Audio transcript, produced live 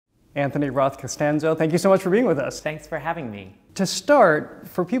Anthony Roth Costanzo, thank you so much for being with us. Thanks for having me. To start,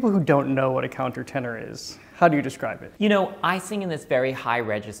 for people who don't know what a countertenor is, how do you describe it? You know, I sing in this very high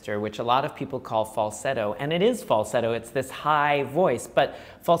register, which a lot of people call falsetto, and it is falsetto. It's this high voice, but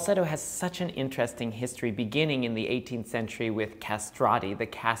falsetto has such an interesting history, beginning in the 18th century with castrati, the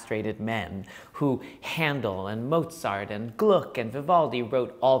castrated men, who Handel and Mozart and Gluck and Vivaldi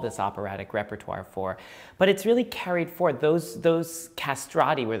wrote all this operatic repertoire for. But it's really carried forward. Those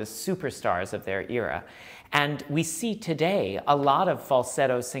castrati were the superstars of their era. And we see today a lot of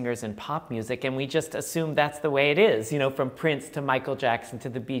falsetto singers in pop music, and we just assume that's the way it is, you know, from Prince to Michael Jackson to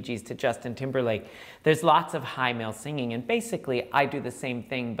the Bee Gees to Justin Timberlake. There's lots of high male singing, and basically I do the same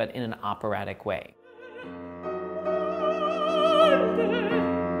thing but in an operatic way.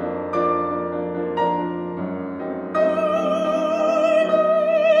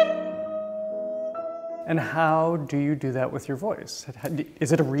 And how do you do that with your voice?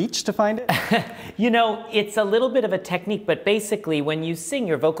 Is it a reach to find it? You know, it's a little bit of a technique, but basically when you sing,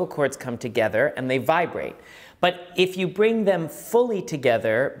 your vocal cords come together and they vibrate. But if you bring them fully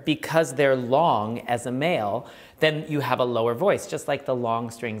together because they're long as a male, then you have a lower voice, just like the long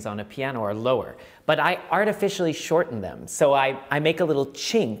strings on a piano are lower. But I artificially shorten them. So I make a little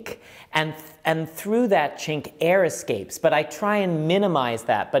chink, and through that chink, air escapes. But I try and minimize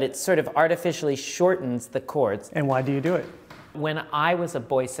that, but it sort of artificially shortens the chords. And why do you do it? When I was a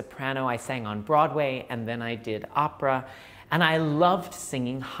boy soprano, I sang on Broadway, and then I did opera, and I loved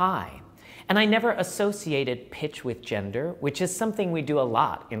singing high. And I never associated pitch with gender, which is something we do a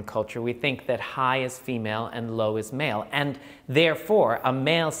lot in culture. We think that high is female and low is male, and therefore a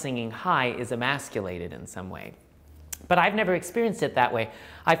male singing high is emasculated in some way. But I've never experienced it that way.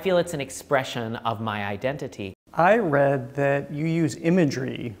 I feel it's an expression of my identity. I read that you use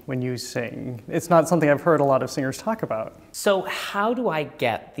imagery when you sing. It's not something I've heard a lot of singers talk about. So how do I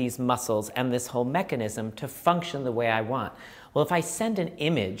get these muscles and this whole mechanism to function the way I want? Well, if I send an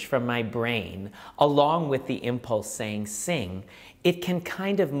image from my brain along with the impulse saying sing, it can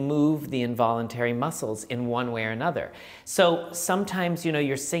kind of move the involuntary muscles in one way or another. So sometimes, you know,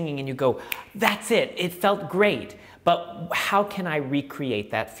 you're singing and you go, that's it felt great. But how can I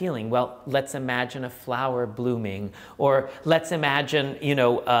recreate that feeling? Well, let's imagine a flower blooming, or let's imagine, you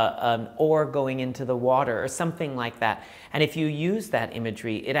know, an oar going into the water, or something like that. And if you use that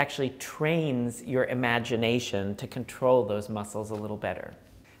imagery, it actually trains your imagination to control those muscles a little better.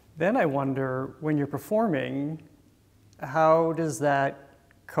 Then I wonder, when you're performing, how does that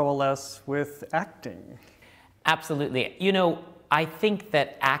coalesce with acting? Absolutely. You know, I think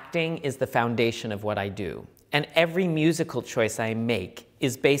that acting is the foundation of what I do. And every musical choice I make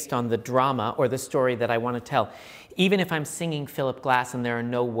is based on the drama or the story that I want to tell. Even if I'm singing Philip Glass and there are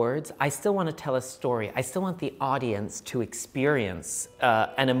no words, I still want to tell a story. I still want the audience to experience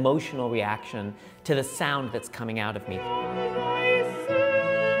an emotional reaction to the sound that's coming out of me.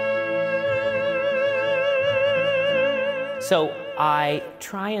 So I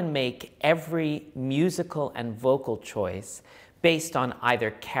try and make every musical and vocal choice based on either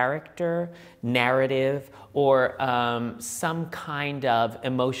character, narrative, or some kind of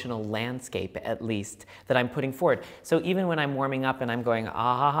emotional landscape, at least, that I'm putting forward. So even when I'm warming up and I'm going, ah,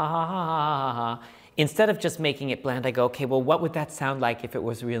 ha, ha, ha, ha, ha, instead of just making it bland, I go, okay, well, what would that sound like if it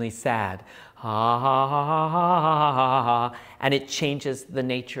was really sad? Ha, ha, ha, ha, ha, ha, ha, and it changes the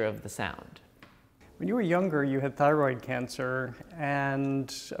nature of the sound. When you were younger, you had thyroid cancer,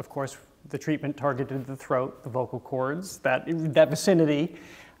 and of course, the treatment targeted the throat, the vocal cords, that vicinity.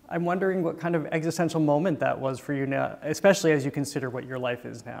 I'm wondering what kind of existential moment that was for you now, especially as you consider what your life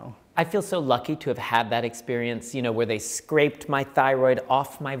is now. I feel so lucky to have had that experience, you know, where they scraped my thyroid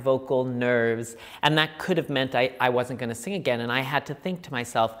off my vocal nerves, and that could have meant I wasn't going to sing again, and I had to think to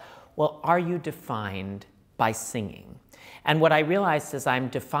myself, well, are you defined by singing? And what I realized is I'm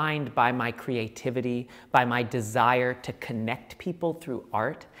defined by my creativity, by my desire to connect people through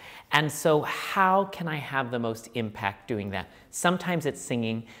art. And so how can I have the most impact doing that? Sometimes it's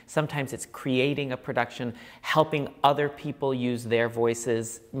singing, sometimes it's creating a production, helping other people use their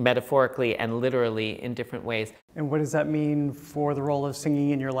voices metaphorically and literally in different ways. And what does that mean for the role of singing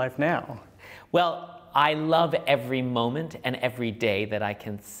in your life now? Well, I love every moment and every day that I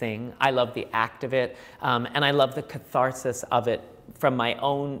can sing. I love the act of it, and I love the catharsis of it from my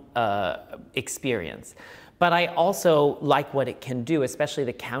own experience. But I also like what it can do, especially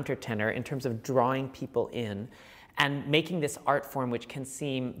the countertenor, in terms of drawing people in and making this art form, which can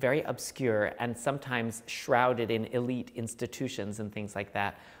seem very obscure and sometimes shrouded in elite institutions and things like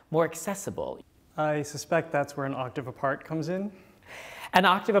that, more accessible. I suspect that's where an Octave Apart comes in. An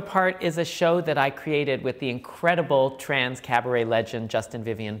Octave Apart is a show that I created with the incredible trans cabaret legend Justin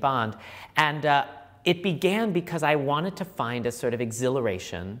Vivian Bond. And it began because I wanted to find a sort of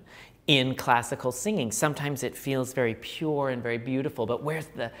exhilaration in classical singing. Sometimes it feels very pure and very beautiful, but where's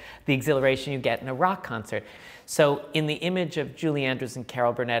the exhilaration you get in a rock concert? So in the image of Julie Andrews and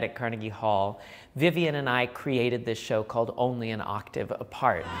Carol Burnett at Carnegie Hall, Vivian and I created this show called Only an Octave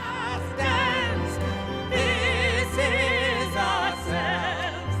Apart.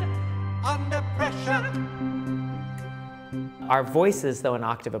 Under pressure. Our voices, though an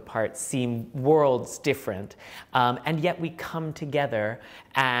octave apart, seem worlds different, and yet we come together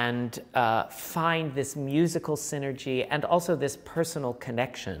and find this musical synergy and also this personal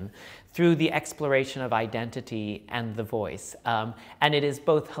connection through the exploration of identity and the voice. And it is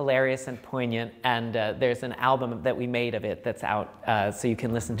both hilarious and poignant, and there's an album that we made of it that's out, so you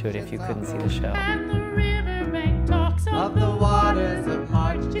can listen to it if you couldn't see the show. And the riverbank talks of the waters of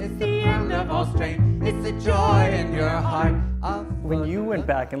March. It's the end of all strain. It's the joy in your heart. When you went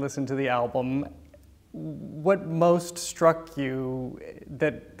back and listened to the album, what most struck you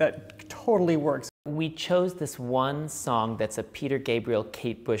that totally works? We chose this one song that's a Peter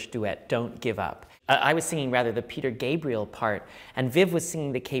Gabriel-Kate Bush duet, Don't Give Up. I was singing rather the Peter Gabriel part, and Viv was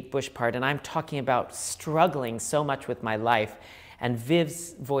singing the Kate Bush part, and I'm talking about struggling so much with my life, and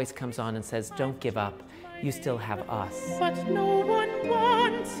Viv's voice comes on and says, don't give up, you still have us. But no one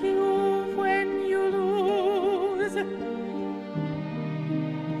wants you when you lose.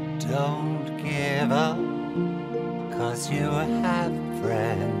 Don't give up, 'cause you have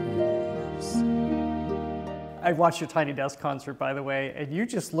friends. I watched your Tiny Desk concert, by the way, and you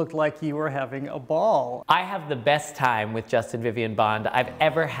just looked like you were having a ball. I have the best time with Justin Vivian Bond I've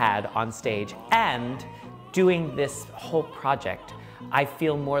ever had on stage, and doing this whole project, I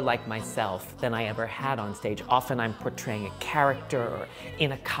feel more like myself than I ever had on stage. Often I'm portraying a character or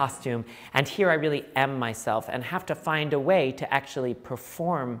in a costume, and here I really am myself and have to find a way to actually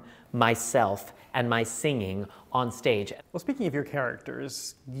perform myself and my singing on stage. Well, speaking of your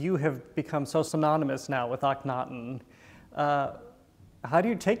characters, you have become so synonymous now with Akhnaten. How do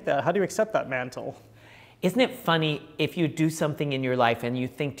you take that? How do you accept that mantle? Isn't it funny if you do something in your life and you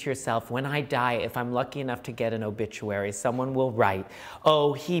think to yourself, when I die, if I'm lucky enough to get an obituary, someone will write,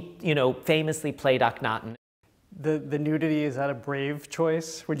 oh, he, famously played Akhnaten. The nudity, is that a brave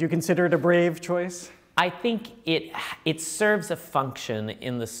choice? Would you consider it a brave choice? I think it serves a function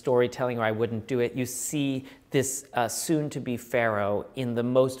in the storytelling, or I wouldn't do it. You see this soon-to-be Pharaoh in the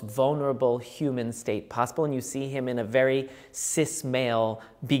most vulnerable human state possible, and you see him in a very cis-male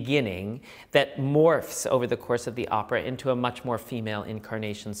beginning that morphs over the course of the opera into a much more female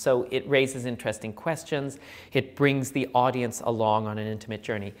incarnation. So it raises interesting questions. It brings the audience along on an intimate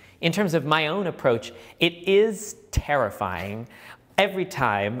journey. In terms of my own approach, it is terrifying every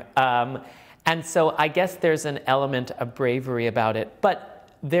time. And so I guess there's an element of bravery about it, but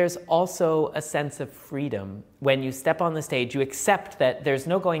there's also a sense of freedom. When you step on the stage, you accept that there's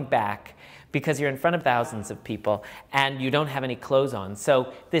no going back because you're in front of thousands of people and you don't have any clothes on.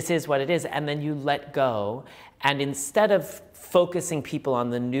 So this is what it is, and then you let go. And instead of focusing people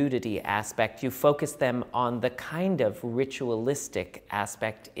on the nudity aspect, you focus them on the kind of ritualistic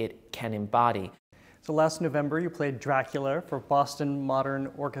aspect it can embody. So last November, you played Dracula for Boston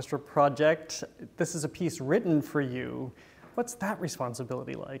Modern Orchestra Project. This is a piece written for you. What's that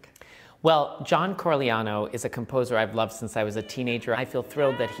responsibility like? Well, John Corigliano is a composer I've loved since I was a teenager. I feel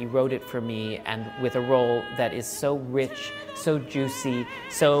thrilled that he wrote it for me, and with a role that is so rich, so juicy,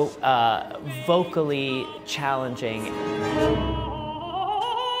 so vocally challenging.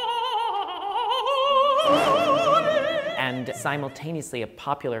 And simultaneously a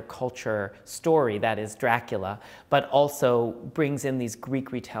popular culture story that is Dracula, but also brings in these Greek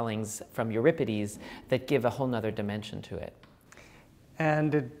retellings from Euripides that give a whole nother dimension to it.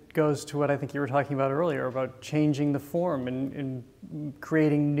 And it goes to what I think you were talking about earlier, about changing the form and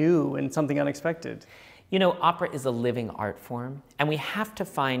creating new and something unexpected. You know, opera is a living art form, and we have to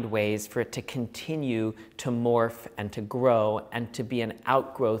find ways for it to continue to morph and to grow and to be an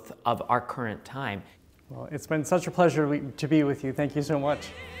outgrowth of our current time. Well, it's been such a pleasure to be with you. Thank you so much.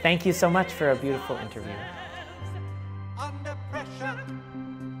 Thank you so much for a beautiful interview. Under pressure.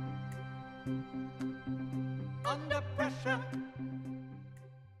 Under pressure.